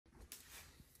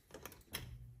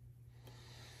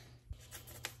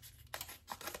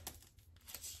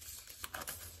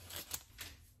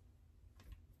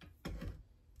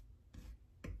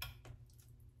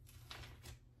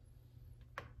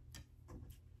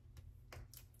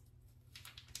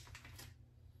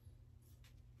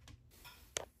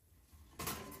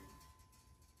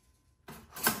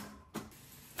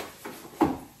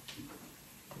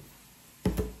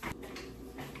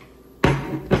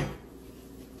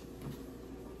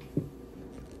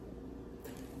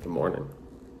Good morning.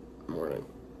 Morning.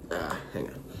 Hang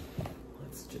on.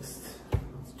 Let's just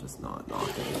not knock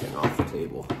anything off the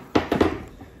table.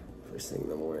 First thing in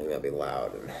the morning, that'd be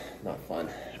loud and not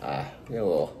fun. We got a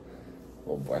little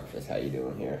breakfast. How you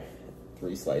doing here?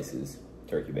 3 slices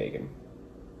turkey bacon,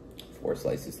 4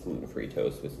 slices gluten-free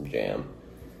toast with some jam,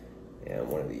 and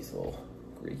one of these little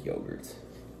Greek yogurts.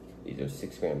 These are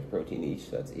 6 grams protein each,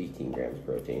 so that's 18 grams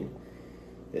protein.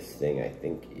 This thing I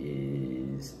think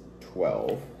is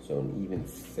 12, so an even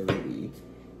 30,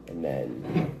 and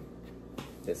then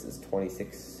this is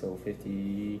 26, so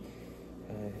 50,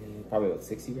 probably about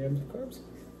 60 grams of carbs.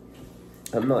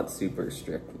 I'm not super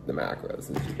strict with the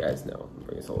macros, as you guys know. I'll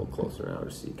bring us a little closer now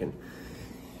just so you can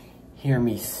hear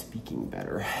me speaking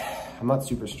better. I'm not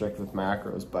super strict with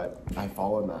macros, but I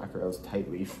followed macros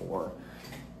tightly for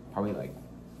probably like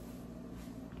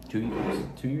 2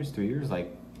 years, 3 years,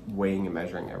 like weighing and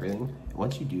measuring everything.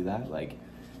 Once you do that, like,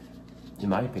 in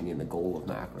my opinion, the goal of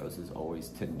macros is always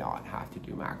to not have to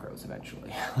do macros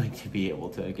eventually. Like, to be able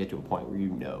to get to a point where you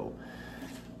know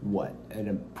what an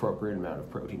appropriate amount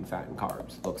of protein, fat, and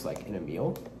carbs looks like in a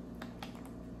meal.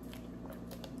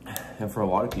 And for a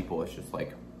lot of people, it's just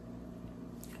like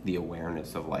the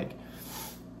awareness of like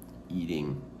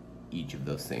eating each of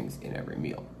those things in every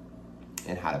meal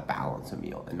and how to balance a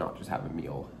meal and not just have a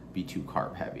meal be too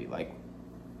carb heavy. Like,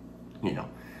 you know,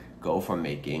 go from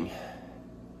making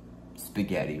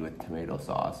spaghetti with tomato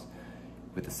sauce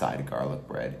with a side of garlic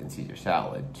bread and Caesar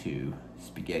salad to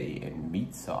spaghetti and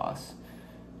meat sauce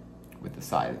with the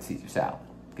side of Caesar salad,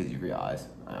 because you realize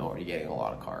I'm already getting a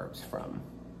lot of carbs from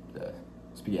the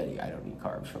spaghetti. I don't need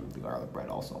carbs from the garlic bread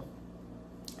also.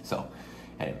 So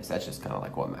anyways, that's just kind of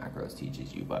like what macros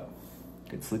teaches you. But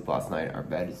good sleep last night. Our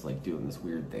bed is like doing this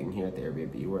weird thing here at the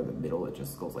Airbnb where in the middle it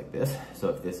just goes like this. So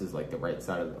if this is like the right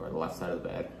side of the, or the left side of the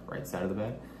bed, right side of the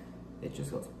bed, it just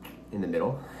goes in the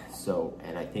middle. So,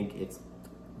 and I think it's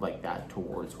like that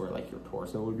towards where like your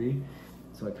torso would be.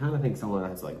 So I kind of think someone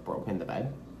has like broken the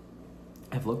bed.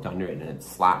 I've looked under it and it's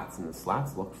slats, and the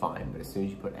slats look fine, but as soon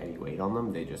as you put any weight on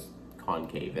them, they just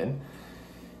concave in.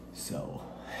 So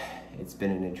it's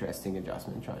been an interesting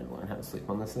adjustment trying to learn how to sleep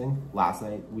on this thing. Last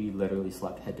night, we literally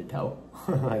slept head to toe.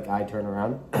 Like, I turn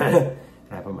around and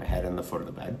I put my head on the foot of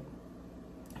the bed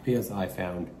because I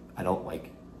found I don't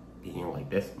like being like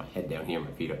this, my head down here,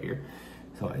 my feet up here.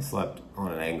 So I slept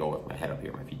on an angle with my head up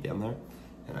here, my feet down there,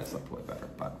 and I slept way better.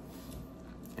 But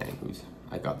anywho's,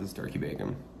 I got this turkey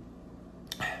bacon.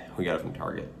 We got it from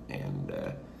Target, and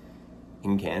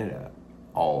in Canada,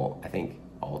 I think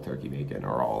all turkey bacon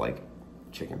or all like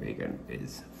chicken bacon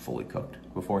is fully cooked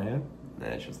beforehand,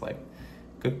 and it's just like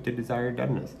cooked to desired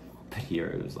doneness. But here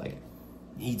it was like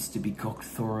needs to be cooked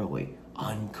thoroughly,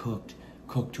 uncooked,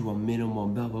 cooked to a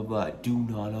minimum, blah blah blah, do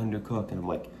not undercook. And I'm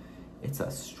like, it's a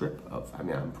strip of, I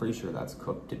mean, I'm pretty sure that's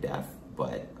cooked to death,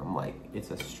 but I'm like,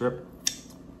 it's a strip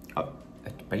of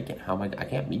bacon. How am I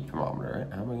can't meat thermometer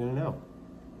it, how am I gonna know?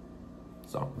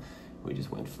 So we just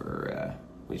went for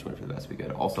the best we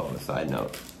could. Also, on a side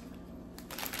note,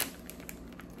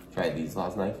 tried these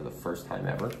last night for the first time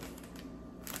ever.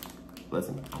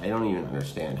 Listen, I don't even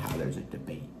understand how there's a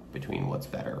debate between what's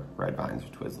better, Red Vines or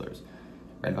Twizzlers.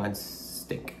 Red Vines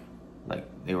stink. Like,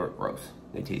 they were gross.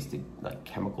 They tasted like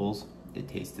chemicals. It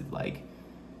tasted like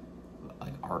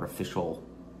artificial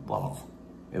love.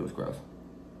 It was gross.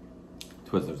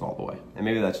 Twizzlers all the way. And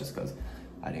maybe that's just because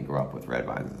I didn't grow up with Red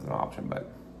Vines as an option,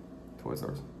 but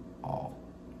Twizzlers all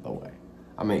the way.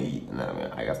 I'm gonna eat, and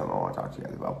then I guess I don't want to talk to you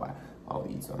guys about, but I'll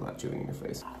eat so I'm not chewing in your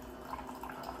face.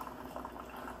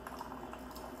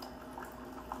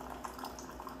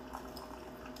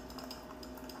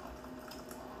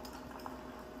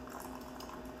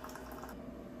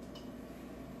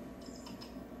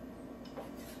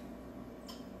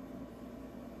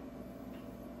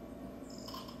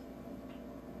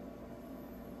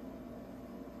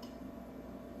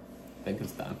 I think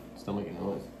it's done. Still making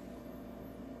noise.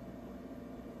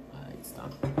 It's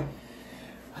done.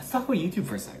 Let's talk about YouTube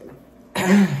for a second.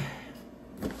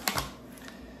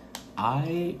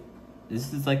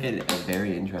 This is like a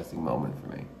very interesting moment for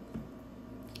me.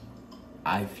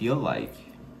 I feel like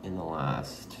in the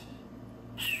last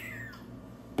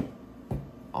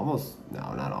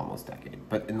not almost decade,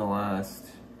 but in the last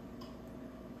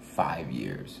 5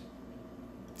 years,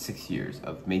 6 years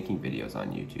of making videos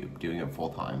on YouTube, doing it full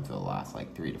time for the last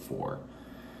like 3 to 4,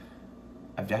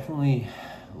 I've definitely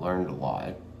learned a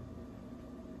lot.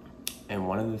 And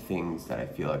one of the things that I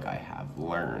feel like I have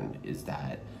learned is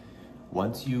that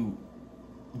once you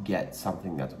get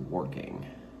something that's working,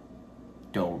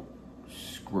 don't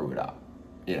screw it up,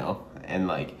 you know? And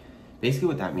like, basically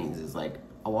what that means is like,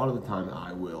 a lot of the time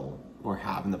I will or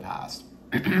have in the past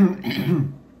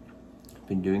been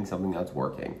doing something that's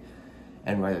working,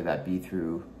 and whether that be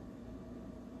through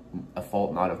a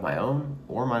fault not of my own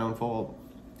or my own fault,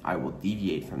 I will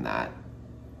deviate from that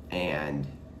and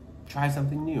try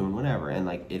something new and whatever. And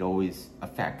like, it always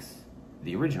affects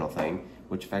the original thing,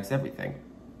 which affects everything.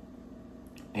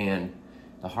 And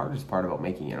the hardest part about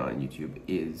making it on YouTube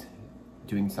is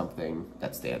doing something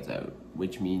that stands out,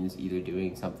 which means either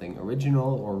doing something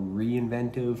original or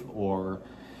reinventive, or,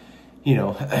 you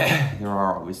know, there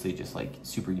are obviously just like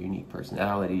super unique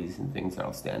personalities and things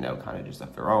that'll stand out kind of just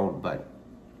of their own. But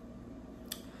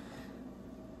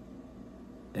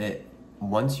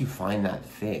once you find that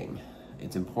thing,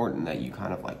 it's important that you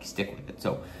kind of like stick with it.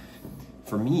 So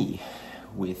for me,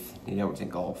 with Nate Edwards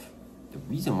and Golf, the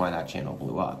reason why that channel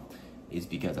blew up is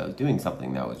because I was doing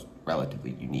something that was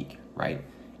relatively unique, right?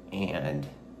 And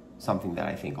something that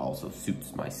I think also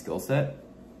suits my skill set.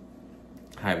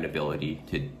 I have an ability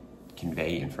to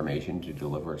convey information, to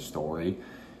deliver a story,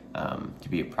 to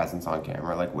be a presence on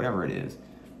camera, like whatever it is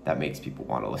that makes people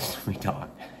want to listen to me talk.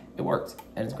 It works,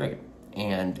 and it's great.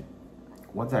 And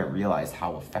once I realized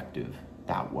how effective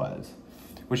that was,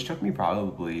 which took me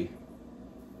probably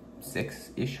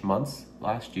 6-ish months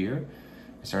last year,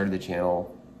 I started the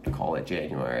channel, to call it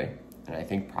January, and I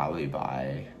think probably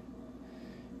by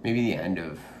maybe the end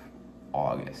of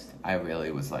August, I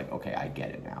really was like, okay, I get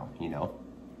it now, you know?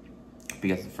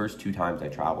 Because the first 2 times I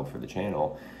traveled for the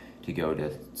channel, to go to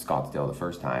Scottsdale the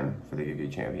first time for the Good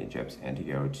Good Championships, and to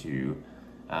go to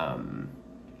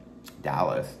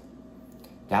Dallas,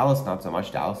 not so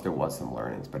much. Dallas, there was some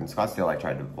learnings, but in Scottsdale, I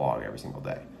tried to vlog every single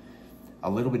day. A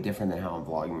little bit different than how I'm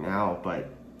vlogging now,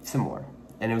 but similar.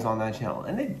 And it was on that channel,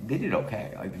 and they did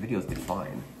okay. Like, the videos did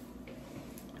fine.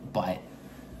 But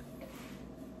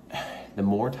the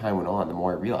more time went on, the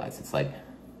more I realized it's like,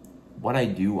 what I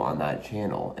do on that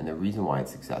channel and the reason why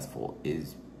it's successful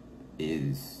is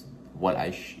what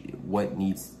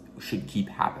should keep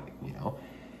happening, you know?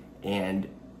 And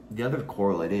the other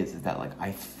correlate is that like,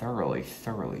 I thoroughly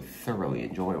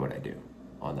enjoy what I do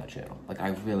on that channel. Like, I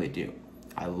really do.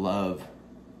 I love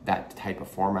that type of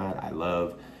format. I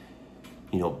love,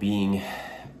 you know, being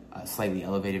a slightly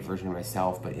elevated version of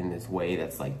myself, but in this way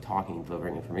that's like talking,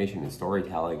 delivering information and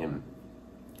storytelling. And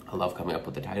I love coming up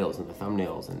with the titles and the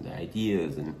thumbnails and the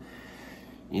ideas, and,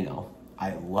 you know,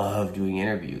 I love doing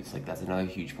interviews. Like, that's another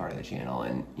huge part of the channel.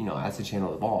 And, you know, as the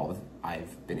channel evolved,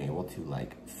 I've been able to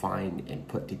like find and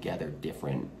put together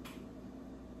different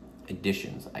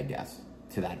additions, I guess,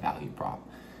 to that value prop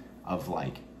of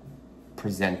like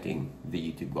presenting the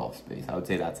YouTube golf space. I would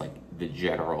say that's like the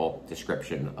general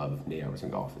description of Nate Edwards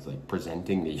and Golf, is like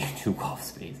presenting the YouTube golf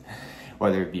space,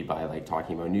 whether it be by like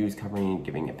talking about news, covering,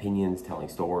 giving opinions, telling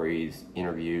stories,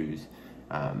 interviews,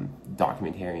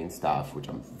 documentary and stuff, which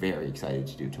I'm very excited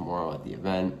to do tomorrow at the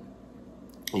event.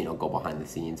 You know, go behind the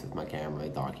scenes with my camera,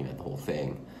 document the whole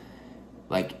thing.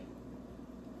 Like,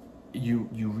 you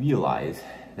realize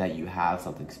that you have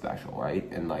something special, right?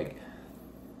 And like,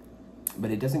 but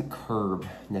it doesn't curb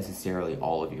necessarily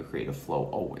all of your creative flow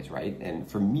always, right? And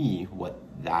for me, what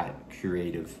that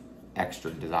creative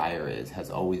extra desire has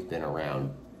always been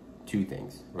around 2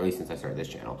 things, really, since I started this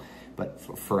channel. But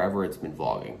forever it's been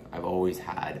vlogging. I've always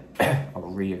had a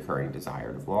reoccurring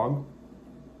desire to vlog.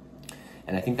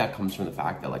 And I think that comes from the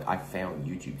fact that like, I found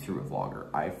YouTube through a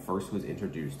vlogger. I first was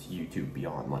introduced to YouTube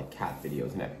beyond like cat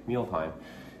videos and Epic Mealtime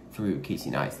through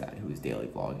Casey Neistat, who was daily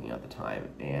vlogging at the time.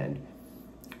 And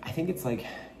I think it's like,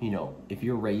 you know, if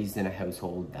you're raised in a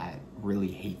household that really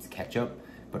hates ketchup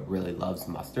but really loves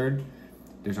mustard,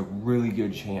 there's a really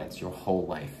good chance your whole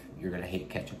life you're gonna hate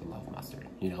ketchup and love mustard,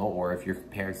 you know? Or if your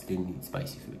parents didn't eat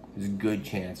spicy food, there's a good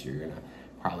chance you're gonna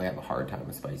probably have a hard time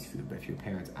with spicy food. But if your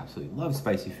parents absolutely love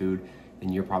spicy food, then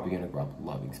you're probably gonna grow up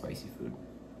loving spicy food.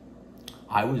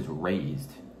 I was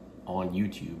raised on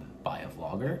YouTube by a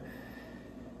vlogger,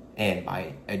 and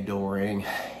by adoring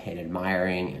and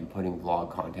admiring and putting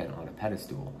vlog content on a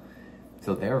pedestal.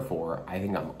 So therefore, I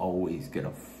think I'm always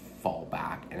gonna fall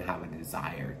back and have a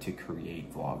desire to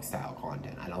create vlog style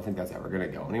content. I don't think that's ever gonna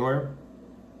go anywhere.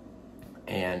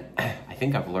 And I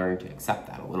think I've learned to accept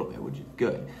that a little bit, which is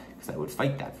good, because I would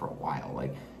fight that for a while.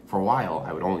 Like, for a while,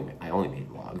 I only made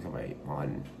vlogs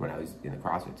on when I was in the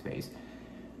CrossFit space.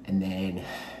 And then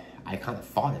I kind of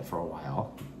fought it for a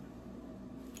while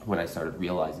when I started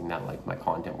realizing that like my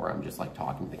content where I'm just like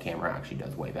talking to the camera actually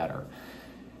does way better.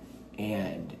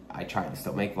 And I tried to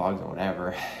still make vlogs and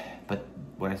whatever, but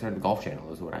when I started the golf channel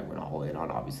was when I went all in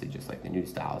on obviously just like the new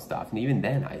style stuff. And even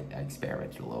then I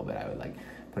experimented a little bit. I would like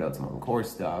put out some on-course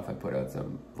stuff, I put out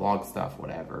some vlog stuff,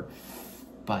 whatever.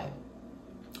 But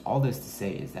all this to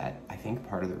say is that I think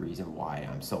part of the reason why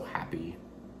I'm so happy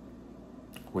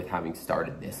with having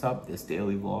started this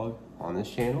daily vlog on this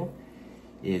channel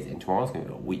is, and tomorrow's gonna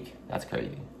be a week. That's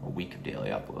crazy. A week of daily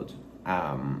uploads.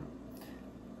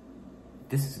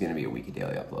 This is gonna be a week of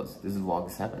daily uploads. This is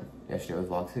vlog 7. Yesterday was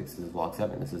vlog 6. This is vlog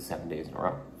 7. This is 7 days in a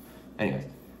row. Anyways,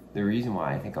 the reason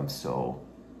why I think I'm so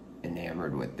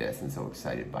enamored with this and so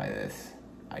excited by this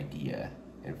idea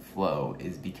and flow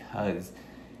is because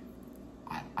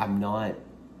I'm not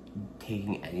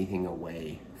taking anything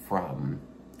away from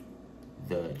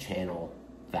the channel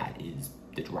that is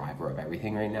the driver of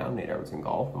everything right now, Nate Edwardson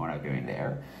Golf, and what I'm doing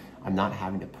there. I'm not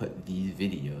having to put these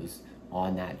videos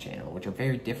on that channel, which are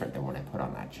very different than what I put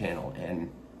on that channel,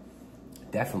 and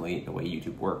definitely the way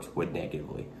YouTube works would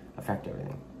negatively affect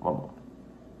everything. One moment.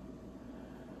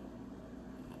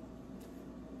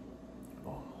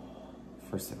 Oh,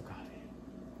 first sip of coffee.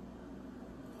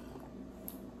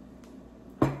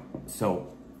 So,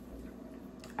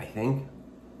 I think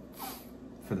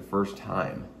for the first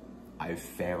time, I've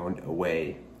found a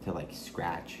way to like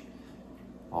scratch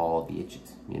all the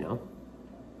itches, you know?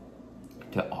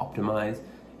 To optimize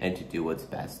and to do what's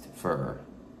best for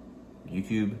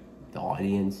YouTube, the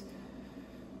audience,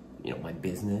 you know, my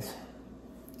business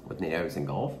with Nate Edwardson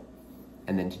Golf,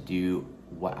 and then to do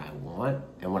what I want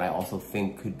and what I also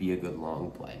think could be a good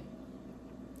long play.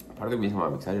 Part of the reason why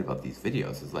I'm excited about these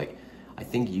videos is like, I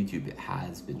think YouTube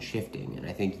has been shifting, and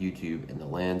I think YouTube and the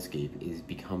landscape is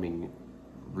becoming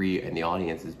and the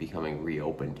audience is becoming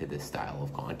reopened to this style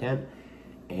of content.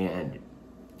 And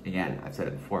again, I've said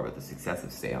it before about the success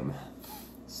of Sam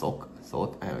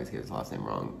Sulek, I always get his last name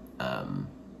wrong,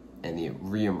 and the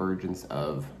reemergence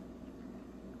of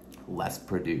less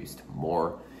produced,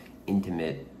 more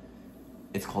intimate,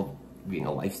 it's called being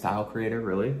a lifestyle creator,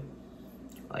 really.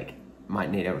 Like, my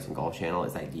Nate Edwardson Golf channel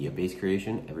is idea-based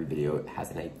creation. Every video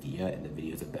has an idea, and the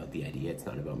video is about the idea. It's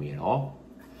not about me at all.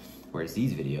 Whereas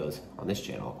these videos on this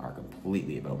channel are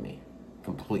completely about me.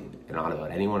 Completely. They're not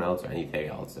about anyone else or anything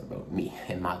else. They're about me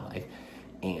and my life.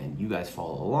 And you guys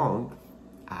follow along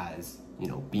as, you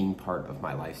know, being part of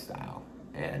my lifestyle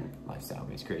and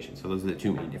lifestyle-based creation. So those are the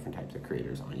two main different types of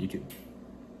creators on YouTube.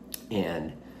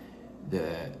 And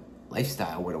the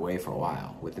lifestyle went away for a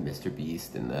while with the Mr.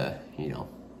 Beast and the, you know,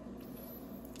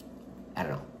 I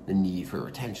don't know, the need for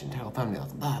retention, title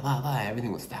thumbnails, blah, blah, blah.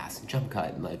 Everything was fast and jump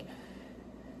cut. And like,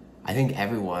 I think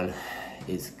everyone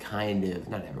is kind of,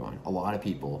 not everyone, a lot of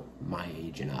people my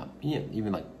age and up, you know,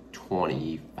 even like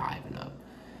 25 and up,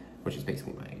 which is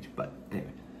basically my age, but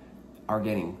anyway, are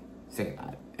getting sick of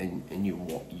that. And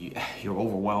you're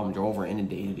overwhelmed, you're over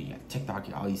inundated, you have TikTok,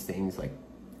 you have all these things. Like,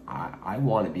 I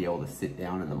want to be able to sit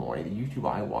down in the morning. The YouTube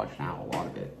I watch now, a lot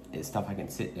of it is stuff I can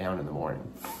sit down in the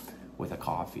morning with a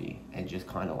coffee and just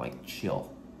kind of like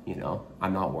chill, you know?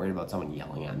 I'm not worried about someone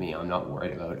yelling at me. I'm not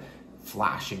worried about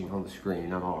flashing on the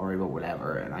screen. I'm not worried about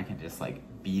whatever. And I can just like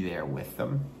be there with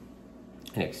them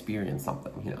and experience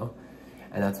something, you know?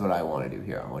 And that's what I want to do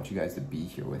here. I want you guys to be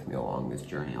here with me along this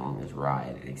journey, along this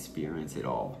ride, and experience it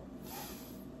all.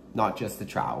 Not just the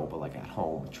travel, but like at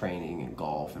home, training and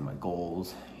golf and my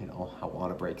goals. You know, I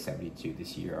want to break 72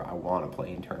 this year. I want to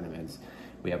play in tournaments.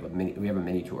 We have a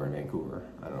mini tour in Vancouver.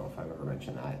 I don't know if I've ever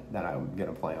mentioned that I'm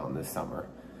gonna play on this summer.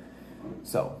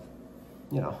 So,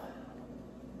 you know.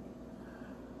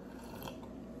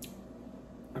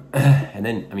 And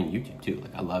then, I mean, YouTube too.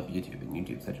 Like, I love YouTube, and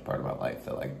YouTube's such a part of my life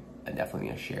that like I'm definitely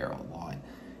gonna share a lot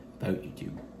about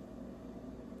YouTube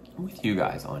with you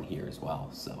guys on here as well.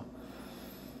 So,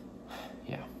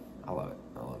 yeah, I love it.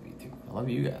 I love YouTube. I love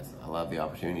you guys. I love the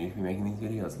opportunity to be making these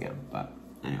videos again. But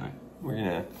anyway, we're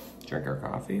gonna drink our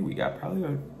coffee. We got probably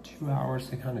about 2 hours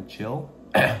to kind of chill.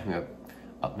 I'm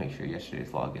gonna make sure yesterday's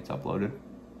vlog gets uploaded,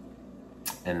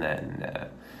 and then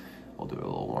we'll do a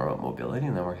little more about mobility,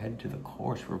 and then we're headed to the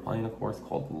course. We're playing a course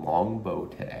called Longbow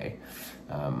today.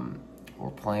 We're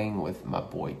playing with my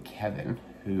boy Kevin,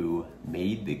 who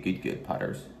made the Good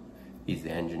putters. He's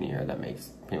the engineer that makes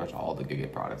pretty much all the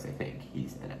Good products, I think.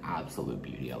 He's an absolute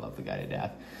beauty. I love the guy to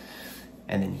death.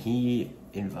 And then he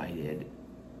invited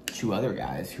 2 other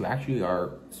guys who actually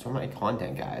are some of my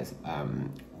content guys.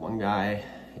 One guy,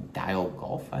 Dial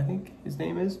Golf, I think his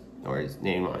name is, or his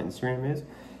name on Instagram is.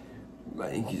 I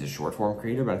think he's a short form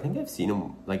creator, but I think I've seen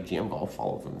him, like GM Golf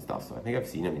follows him and stuff, so I think I've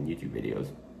seen him in YouTube videos,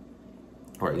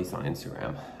 or at least on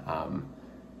Instagram.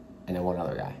 And then one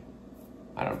other guy.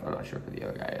 I'm not sure who the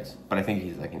other guy is, but I think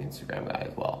he's like an Instagram guy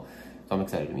as well. So I'm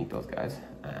excited to meet those guys,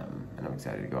 and I'm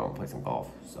excited to go out and play some golf.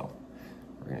 So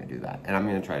we're gonna do that, and I'm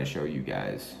gonna try to show you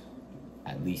guys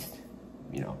at least,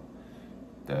 you know,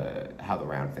 how the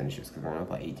round finishes, because we're gonna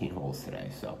play 18 holes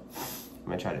today. So I'm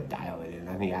gonna try to dial it in.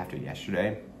 I think after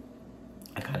yesterday,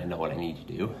 I kind of know what I need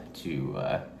to do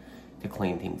to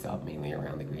clean things up, mainly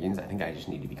around the greens. I think I just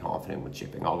need to be confident with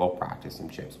chipping. I'll go practice some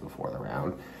chips before the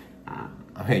round. I'm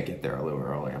gonna get there a little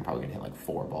early. I'm probably gonna hit like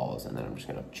 4 balls, and then I'm just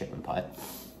gonna chip and putt,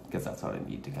 because that's what I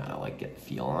need to kind of like get the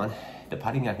feel on. The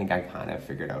putting, I think I kind of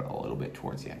figured out a little bit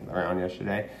towards the end of the round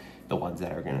yesterday. The ones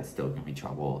that are gonna still give me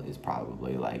trouble is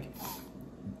probably like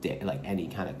any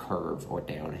kind of curve or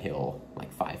downhill,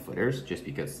 like 5-footers, just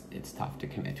because it's tough to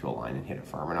commit to a line and hit it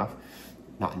firm enough,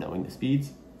 not knowing the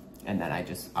speeds. And then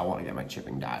I want to get my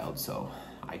chipping dialed so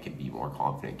I can be more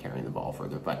confident carrying the ball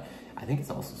further. But I think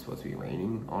it's also supposed to be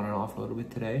raining on and off a little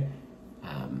bit today,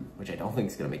 which I don't think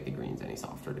is going to make the greens any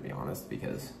softer, to be honest,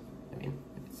 because, I mean,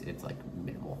 it's like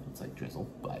minimal. It's like drizzle,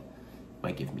 but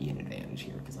might give me an advantage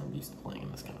here because I'm used to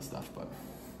playing this kind of stuff. But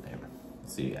anyway,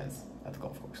 see you guys at the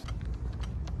golf course.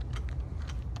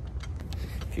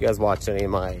 If you guys watched any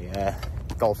of my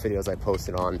golf videos I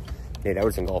posted on Nate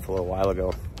Edwardson Golf a little while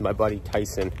ago, my buddy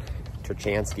Tyson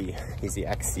Turchansky, he's the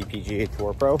ex-CPGA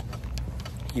Tour Pro.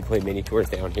 He played mini tours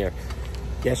down here.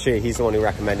 Yesterday, he's the one who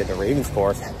recommended the Ravens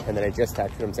course, and then I just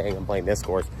texted him saying I'm playing this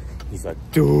course. He's like,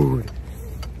 dude,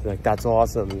 he's like, that's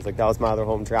awesome. He's like, that was my other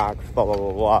home track, blah, blah,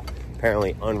 blah, blah.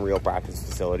 Apparently, unreal practice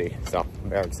facility. So I'm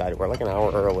very excited. We're like an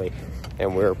hour early,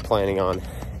 and we're planning on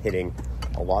hitting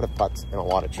a lot of putts and a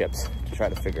lot of chips to try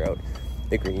to figure out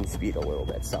the green speed a little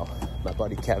bit. So my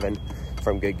buddy Kevin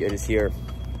from Good Good is here.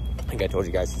 I think I told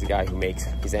you guys he's the guy who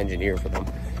he's engineer for them.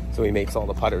 So he makes all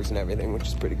the putters and everything, which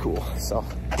is pretty cool. So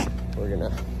we're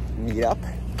gonna meet up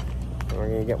and we're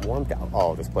gonna get warmed out.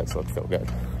 Oh, this place looks so good.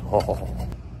 Oh.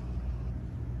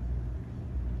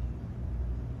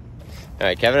 All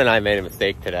right, Kevin and I made a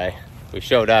mistake today. We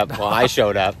showed up, well, I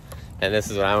showed up, and this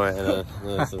is what I went, and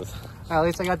this is... At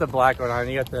least I got the black one on.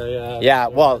 You got the yeah.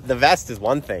 Well, the vest is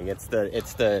one thing. It's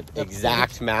the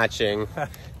exact matching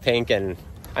pink, and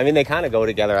I mean they kind of go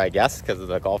together, I guess, because of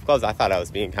the golf clubs. I thought I was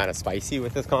being kind of spicy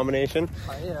with this combination.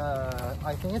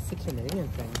 I think it's the Canadian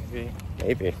thing, maybe.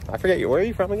 Maybe. I forget you. Where are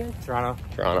you from again? Toronto.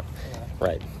 Toronto. Yeah.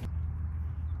 Right.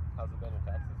 How's it been in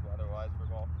Texas, weather-wise, for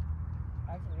golf?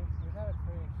 Actually, we've had a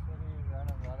pretty shitty run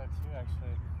of weather too.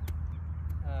 Actually,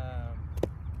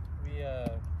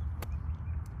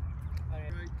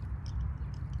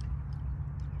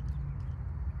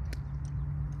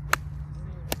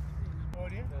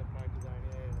 My design,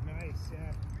 yeah. Nice,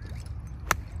 yeah.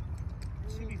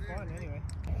 It should be fun anyway.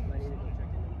 I need to go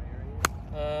check into my area.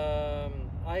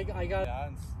 I got, yeah,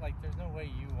 it's like there's no way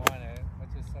you want it,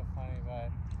 which is so funny,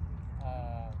 but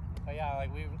yeah,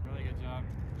 like we really good job.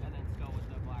 And then still with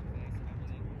the black face and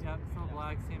everything. Yeah, still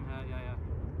black, same hat, yeah.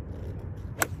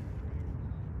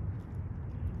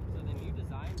 So then you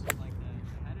designed like the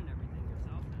head and everything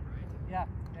yourself then, right? Yeah.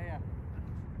 That's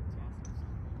awesome.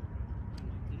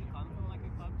 Did you come from like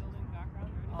a club building background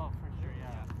or anything? Oh, for sure,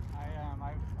 yeah.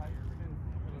 I've been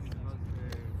building clubs for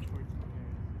 14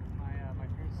 years. My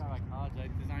first time at college,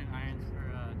 I designed irons for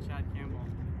Chad Campbell.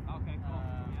 Okay, cool.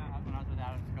 Yeah. When I was with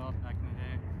Adam Sculp back in the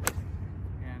day.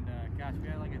 And gosh, we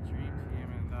had like a dream team,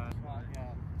 and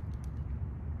yeah.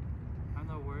 I'm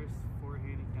the worst 4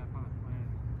 handicap on the planet.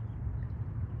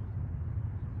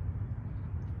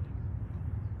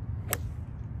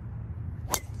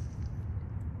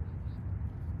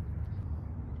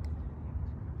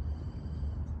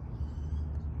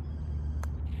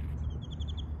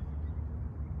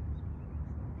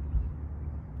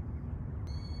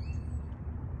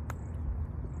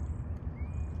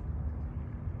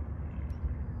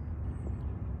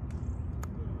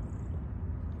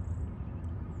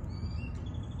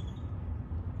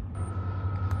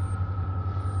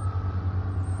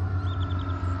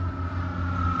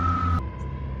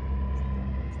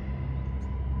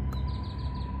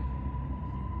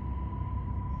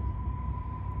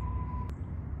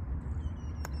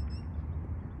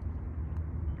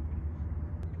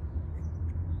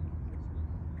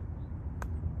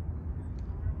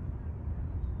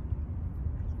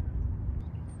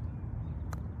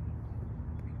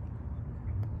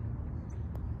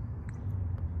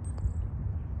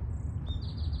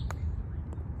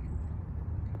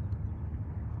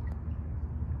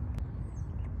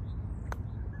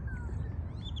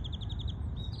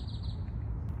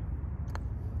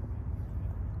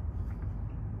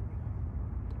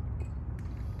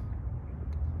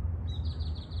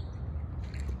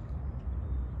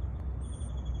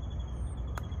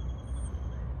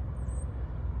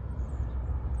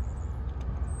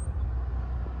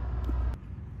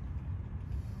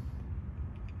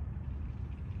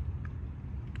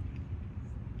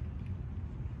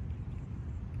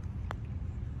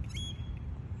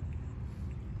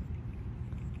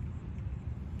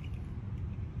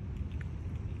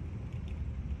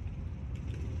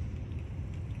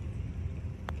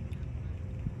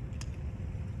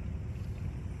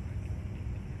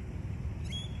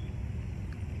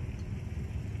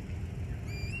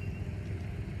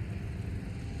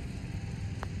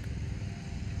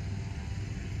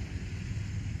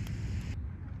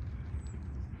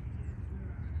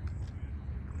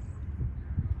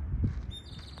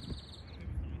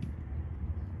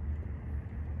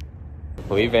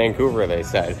 Leave Vancouver, they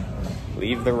said.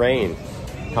 Leave the rain.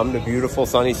 Come to beautiful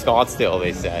sunny Scottsdale,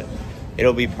 they said.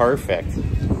 It'll be perfect.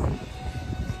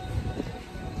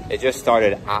 It just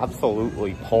started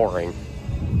absolutely pouring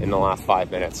in the last 5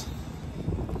 minutes.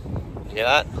 You hear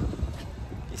that?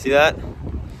 You see that? I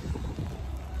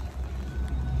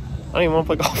don't even want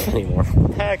to play golf anymore.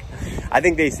 What the heck? I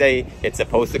think they say it's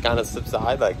supposed to kind of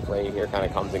subside, like rain here kind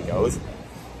of comes and goes.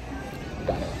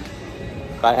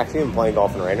 If I actually am playing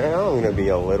golf in rain right now, I'm going to be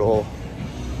a little,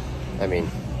 I mean,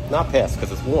 not pissed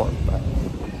because it's warm, but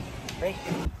great.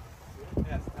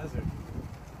 Yeah, it's desert.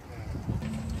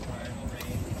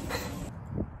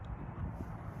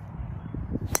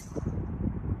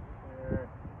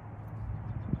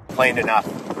 Complained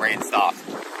enough, rain stopped.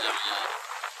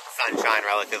 Sunshine,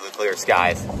 relatively clear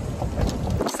skies.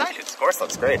 This course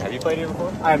looks great. Have you played here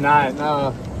before? I have not,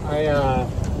 no.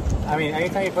 I mean,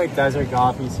 anytime you play desert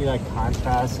golf, you see like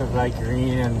contrast of like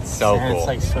green and so sand. cool. It's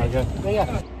like so good. But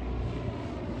yeah.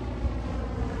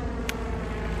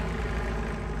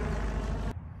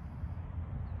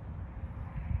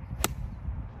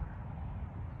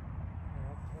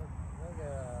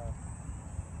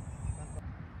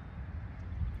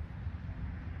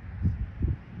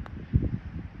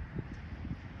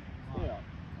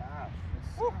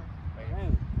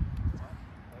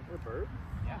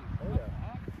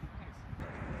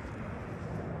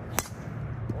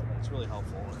 It's really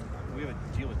helpful. We have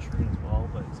a deal with Troon as well,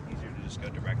 but it's easier to just go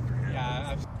direct through here.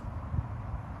 Yeah,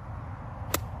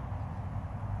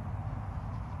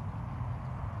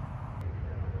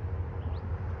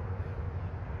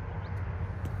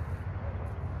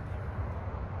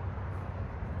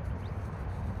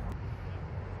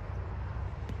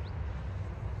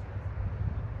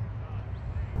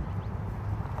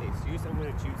 The excuse I'm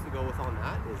going to choose to go with on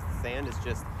that is the sand is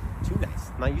just too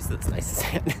nice. I'm not used to this nice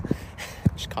sand.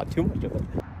 Just caught too much of it.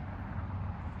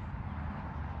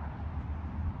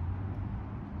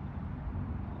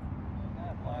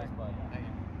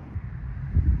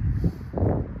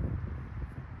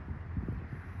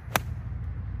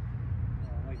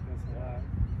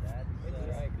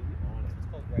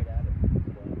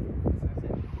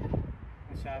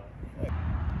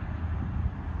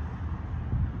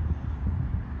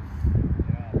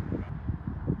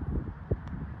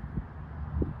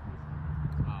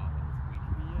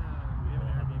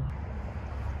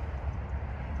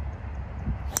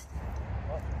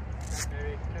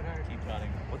 Keep putting.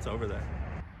 What's over there?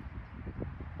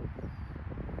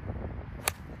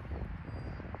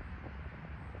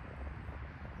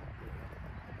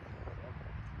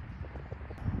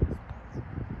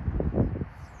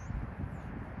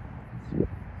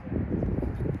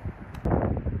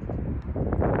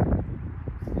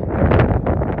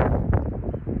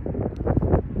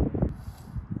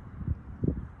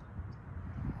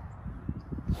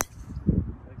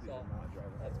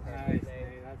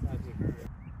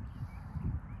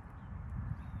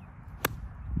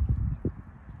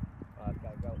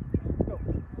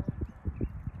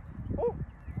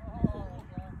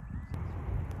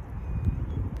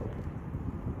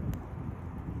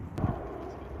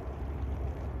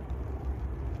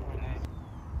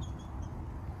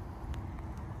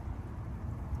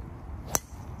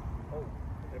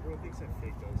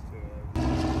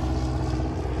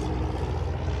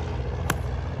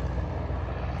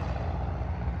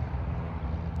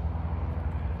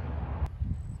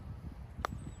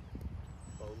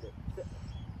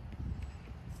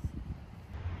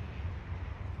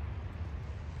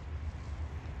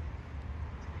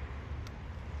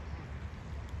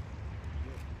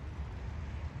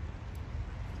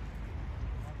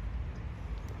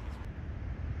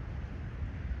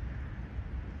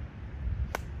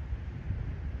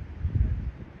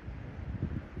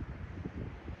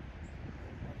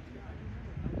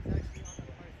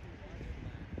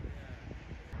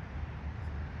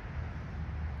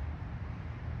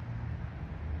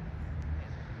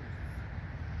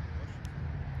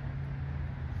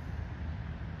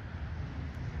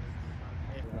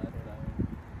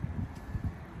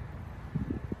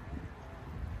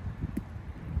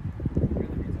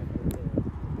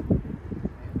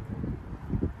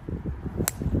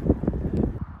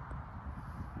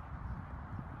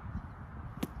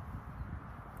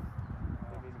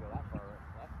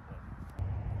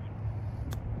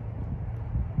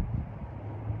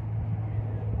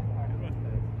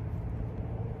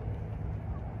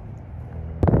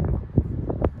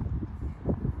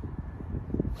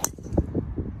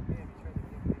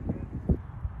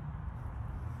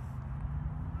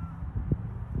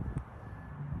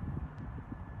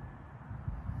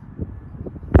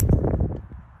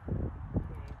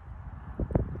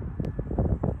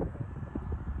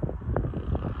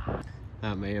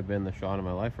 That may have been the shot of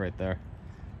my life right there.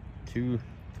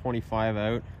 225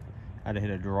 out. Had to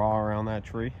hit a draw around that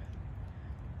tree.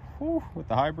 Whew, with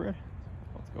the hybrid.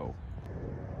 Let's go.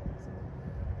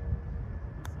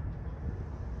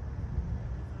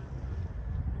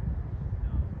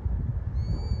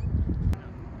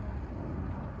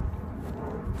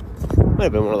 Might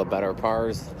have been one of the better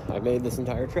pars I've made this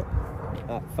entire trip.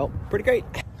 That felt pretty great.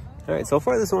 All right, so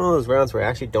far this is one of those rounds where I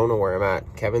actually don't know where I'm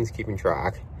at. Kevin's keeping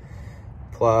track.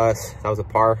 Plus, that was a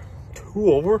par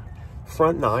 2 over,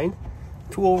 front 9.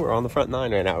 2 over on the front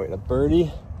 9 right now. We had a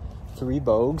birdie, 3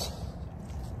 bogeys.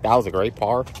 That was a great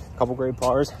par. A couple great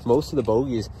pars. Most of the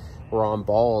bogeys were on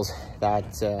balls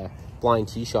that blind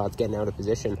tee shots getting out of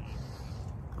position.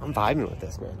 I'm vibing with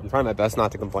this, man. I'm trying my best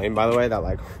not to complain, by the way, that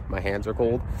like my hands are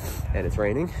cold and it's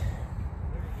raining.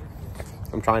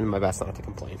 I'm trying my best not to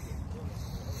complain.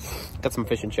 Got some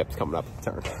fish and chips coming up at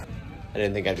the turn. I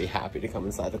didn't think I'd be happy to come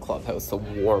inside the clubhouse to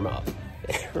warm up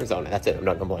in Arizona. That's it, I'm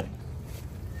not complaining.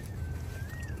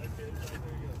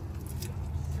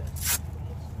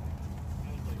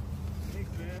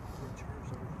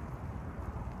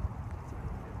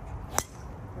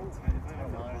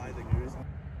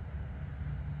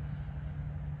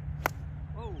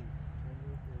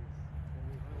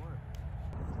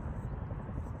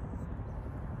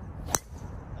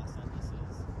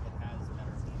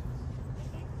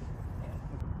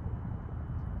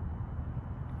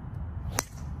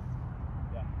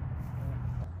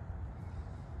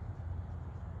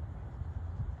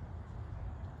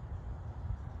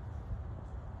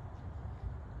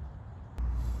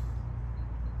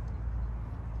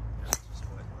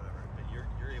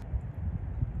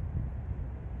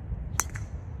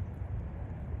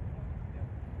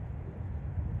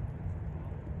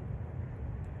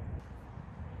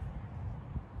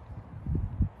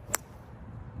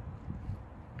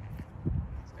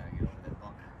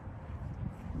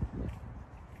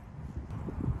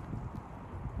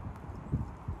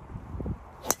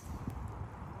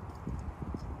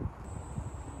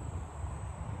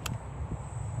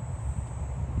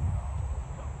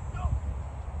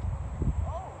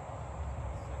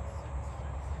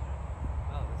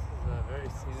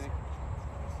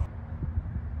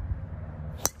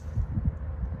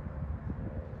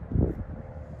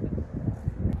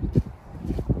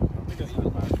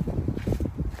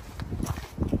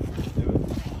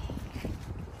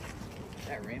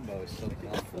 That rainbow is so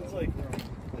beautiful. It's like,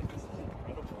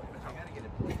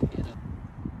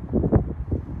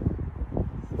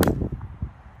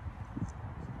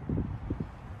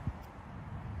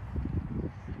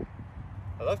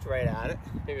 I looked right at it,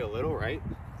 maybe a little, right?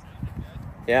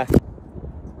 Yeah. oh,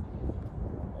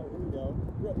 here we go.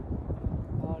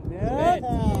 Oh, net!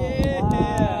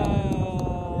 Yeah!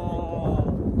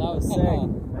 That was sick.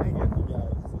 Dang it, you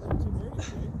guys. This is too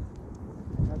dirty,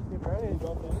 right? That's good, right? You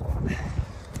got that?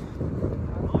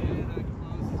 Oh, yeah, that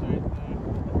close right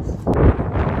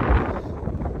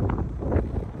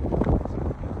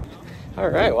there. All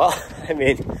right, well, I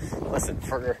mean, listen,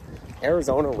 for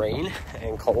Arizona rain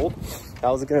and cold, that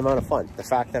was a good amount of fun. The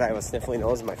fact that I was sniffling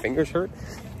nose and my fingers hurt,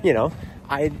 you know,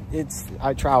 I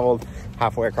traveled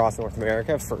halfway across North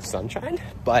America for sunshine,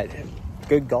 but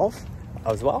good golf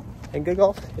as well, and good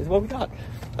golf is what we got.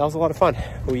 That was a lot of fun.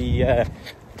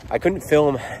 I couldn't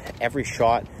film every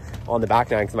shot on the back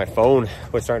nine because my phone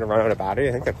was starting to run out of battery.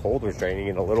 I think the cold was draining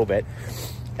it a little bit.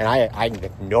 And I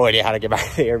had no idea how to get back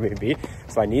to the Airbnb,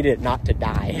 so I needed it not to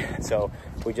die. So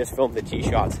we just filmed the tee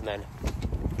shots, and then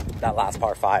that last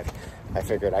par 5, I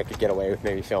figured I could get away with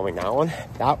maybe filming that one.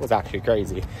 That was actually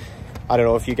crazy. I don't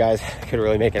know if you guys could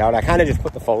really make it out. I kind of just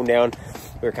put the phone down.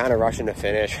 We were kind of rushing to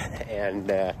finish,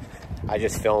 and I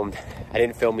just filmed. I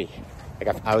didn't film me.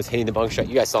 Like I was hitting the bunk shot.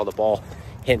 You guys saw the ball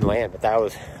hit and land, but that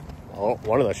was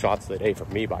one of the shots of the day for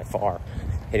me by far.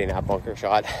 Hitting that bunker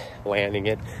shot, landing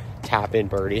it, tap in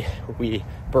birdie. We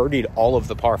birdied all of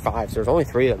the par 5s. There's only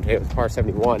 3 of them today. It was par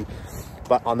 71.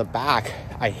 But on the back,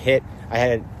 I had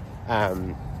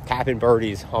tap in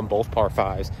birdies on both par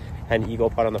 5s, and eagle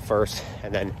putt on the first,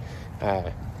 and then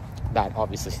that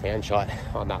obviously stand shot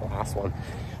on that last one.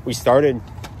 We started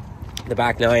the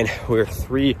back 9. We were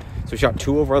 3, so we shot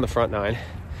 2 over on the front 9,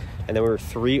 and then we were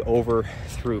 3 over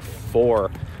through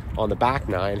 4 on the back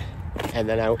 9. And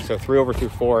then so 3 over through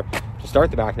 4 to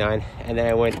start the back 9, and then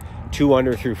I went 2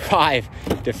 under through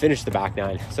 5 to finish the back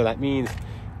 9. So that means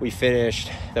we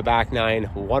finished the back 9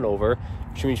 1 over,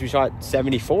 which means we shot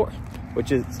 74,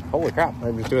 which is, holy crap,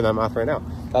 I'm just doing that math right now.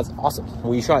 That's awesome.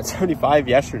 We shot 75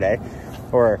 yesterday,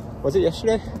 or was it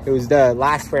yesterday? It was the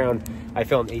last round. I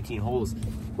filmed 18 holes.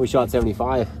 We shot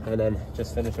 75, and then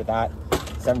just finished with that.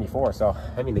 74. So,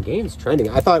 I mean, the game's trending.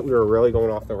 I thought we were really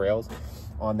going off the rails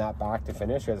on that back to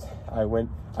finish, because I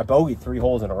bogeyed 3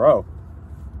 holes in a row.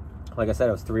 Like I said,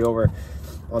 I was 3 over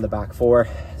on the back 4.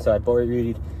 So I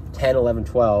bogeyed 10, 11,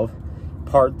 12,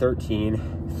 par 13.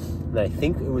 And I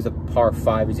think it was a par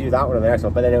 5. It was either that one or the next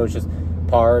one, but then it was just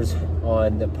pars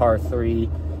on the par 3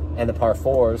 and the par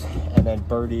 4s, and then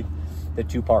birdied the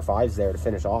 2 par 5s there to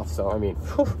finish off. So, I mean,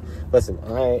 whew, listen,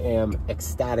 I am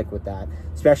ecstatic with that,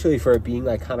 especially for it being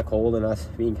like kind of cold and us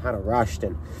being kind of rushed.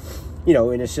 And, you know,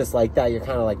 and it's just like that. You're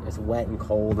kind of like, it's wet and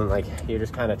cold, and like, you're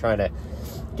just kind of trying to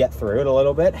get through it a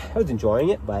little bit. I was enjoying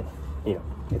it, but, you know,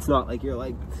 it's not like you're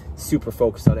like super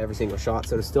focused on every single shot.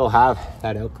 So to still have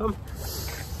that outcome,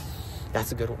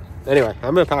 that's a good one. Anyway,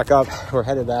 I'm gonna pack up. We're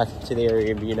headed back to the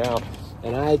Airbnb now,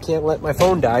 and I can't let my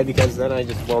phone die, because then I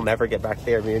just will never get back to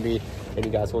the Airbnb, and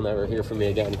you guys will never hear from me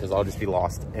again, because I'll just be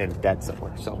lost and dead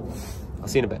somewhere. So I'll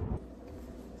see you in a bit.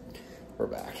 We're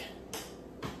back.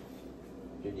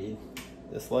 You need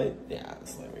this light? Yeah,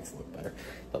 this light makes it look better.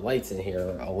 The lights in here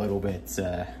are a little bit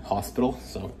hospital,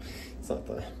 so it's not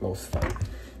the most fun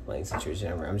lighting situation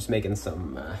ever. I'm just making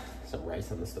some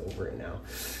rice on the stove right now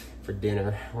for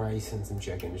dinner. Rice and some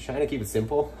chicken. Just trying to keep it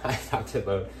simple. I talked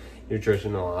about nutrition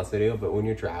in the last video, but when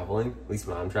you're traveling, at least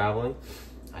when I'm traveling,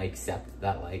 I accept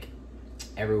that like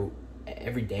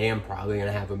every day I'm probably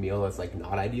gonna have a meal that's like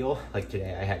not ideal. Like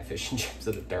today I had fish and chips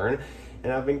at the Burn,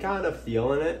 and I've been kind of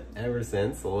feeling it ever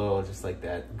since. A little just like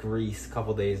that grease, a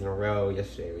couple days in a row.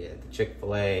 Yesterday we had the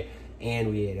Chick-fil-A and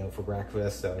we ate out for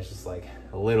breakfast, so it's just like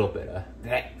a little bit of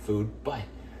that food, but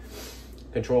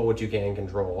control what you can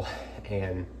control.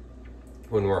 And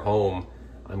when we're home,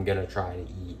 I'm gonna try to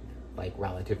eat like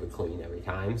relatively clean every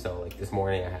time. So like this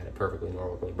morning I had a perfectly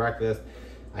normal clean breakfast.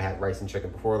 I had rice and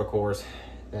chicken before the course,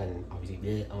 then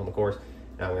obviously on the course.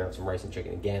 Now I'm gonna have some rice and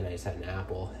chicken again. I just had an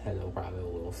apple, and then probably a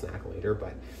little snack later,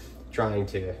 but trying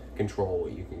to control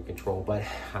what you can control. But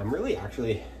I'm really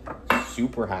actually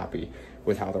super happy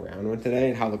with how the round went today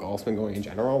and how the golf's been going in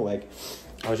general. Like,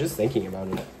 I was just thinking about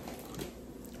it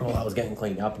while I was getting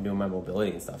cleaned up and doing my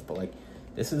mobility and stuff, but like,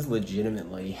 this is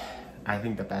legitimately, I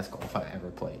think, the best golf I've ever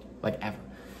played, like ever.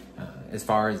 As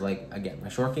far as like, again, my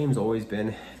short game's always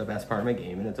been the best part of my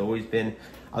game, and it's always been,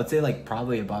 I would say, like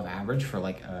probably above average for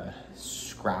like a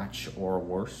scratch or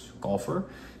worse golfer.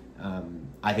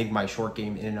 I think my short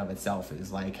game in and of itself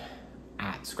is like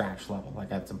at scratch level. Like,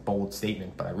 that's a bold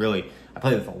statement, but I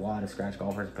play with a lot of scratch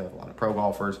golfers, I play with a lot of pro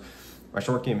golfers. My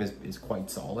short game is quite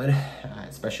solid,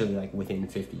 especially like within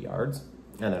 50 yards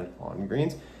and then on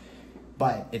greens.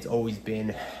 But it's always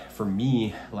been, for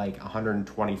me, like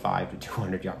 125 to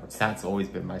 200 yards. That's always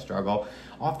been my struggle.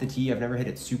 Off the tee, I've never hit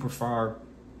it super far,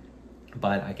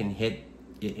 but I can hit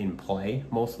it in play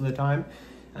most of the time.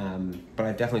 But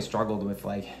I've definitely struggled with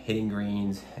like hitting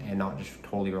greens and not just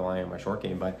totally relying on my short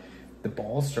game. But the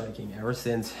ball striking ever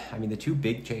since, I mean, the two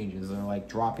big changes are like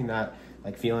dropping that,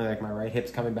 like feeling like my right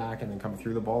hip's coming back and then coming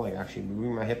through the ball, like actually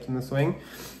moving my hips in the swing,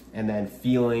 and then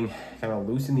feeling kind of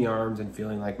loose in the arms and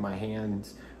feeling like my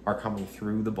hands are coming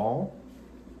through the ball,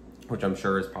 which I'm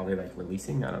sure is probably like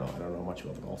releasing. I don't know much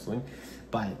about the golf swing,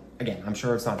 but again, I'm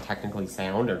sure it's not technically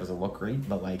sound or doesn't look great,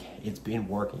 but like it's been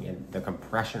working. And the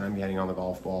compression I'm getting on the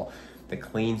golf ball, the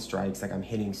clean strikes, like I'm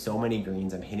hitting so many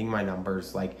greens, I'm hitting my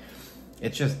numbers, like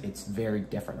it's very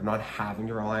different. I'm not having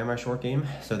to rely on my short game.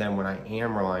 So then when I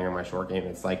am relying on my short game,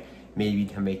 it's like maybe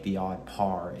to make the odd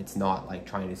par. It's not like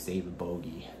trying to save a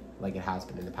bogey like it has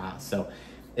been in the past. So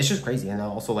it's just crazy. And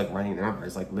also like running the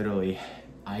numbers, like literally,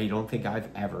 I don't think I've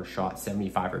ever shot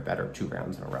 75 or better 2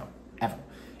 rounds in a row, ever.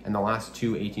 And the last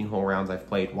 2 18-hole rounds I've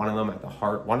played, one of them at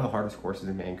one of the hardest courses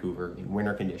in Vancouver in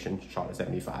winter conditions, shot a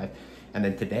 75. And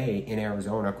then today in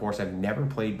Arizona, a course I've never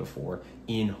played before,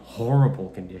 in horrible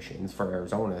conditions for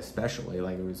Arizona especially.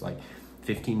 Like it was like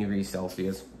 15 degrees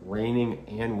Celsius, raining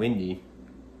and windy.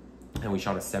 And we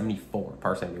shot a 74,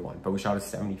 par 71, but we shot a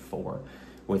 74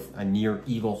 with a near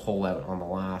eagle hole out on the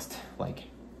last, like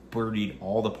birdied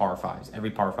all the par 5s.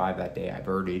 Every par 5 that day I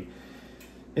birdied.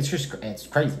 It's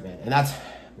crazy, man. And that's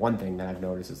one thing that I've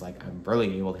noticed is like, I'm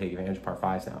really able to take advantage of par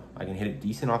 5s now. I can hit it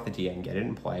decent off the tee, I can get it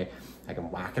in play, I can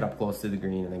whack it up close to the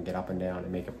green and then get up and down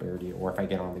and make a birdie, or if I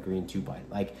get on the green 2-putt.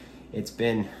 Like, it's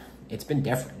been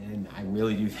different, and I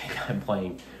really do think I'm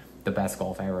playing the best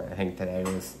golf ever. I think today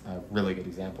was a really good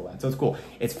example of that. So it's cool.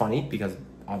 It's funny because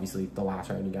obviously the last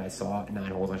round you guys saw,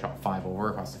 9 holes, I shot 5 over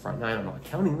across the front 9. I'm not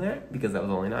counting that because that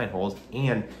was only 9 holes.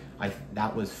 And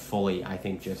that was fully, I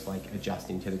think, just like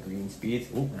adjusting to the green speeds.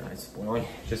 Ooh, nice spoiling.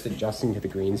 Just adjusting to the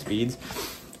green speeds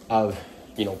of,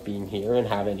 you know, being here and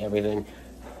having everything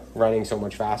running so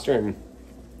much faster. And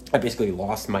I basically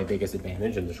lost my biggest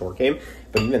advantage in the short game,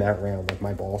 but even that round, like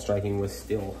my ball striking was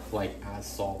still like as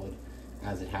solid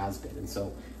as it has been. And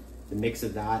so the mix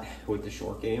of that with the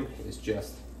short game is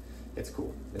just, it's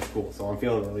cool. It's cool. So I'm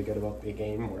feeling really good about the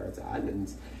game where it's at, and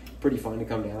it's pretty fun to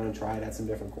come down and try it at some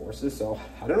different courses. So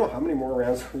I don't know how many more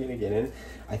rounds we're gonna get in.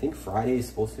 I think Friday is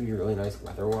supposed to be really nice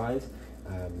weather-wise.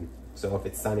 So if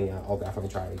it's sunny, I'll definitely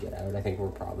try to get out. I think we're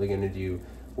probably gonna do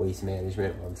waste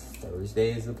management on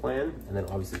Thursday is the plan. And then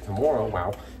obviously tomorrow,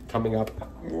 wow, coming up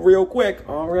real quick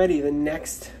already, the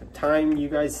next time you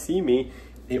guys see me,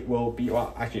 it will be,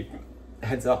 well, actually,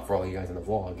 heads up for all you guys in the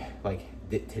vlog, like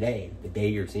today, the day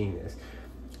you're seeing this,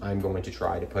 I'm going to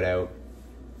try to put out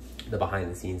the behind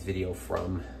the scenes video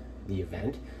from the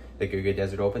event, the Good Good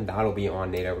Desert Open. That'll be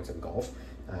on Nate Edwards and Golf.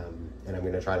 And I'm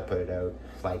gonna try to put it out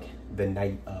like the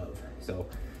night of. So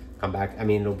come back, I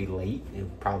mean, it'll be late. It'll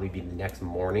probably be the next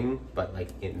morning, but like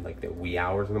in like the wee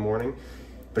hours in the morning.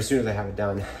 But as soon as I have it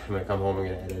done, I'm gonna come home, I'm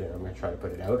gonna edit it, I'm gonna try to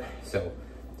put it out. So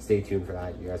stay tuned for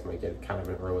that. You guys might get kind of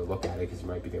an early look at it because you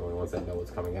might be the only ones that know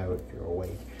what's coming out if you're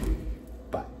awake.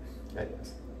 But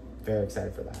anyways, very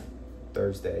excited for that.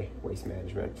 Thursday, waste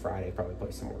management. Friday, probably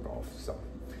play some more golf. So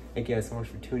thank you guys so much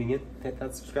for tuning in. Hit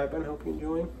that subscribe button. Hope you're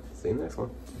enjoying. See you in the next one.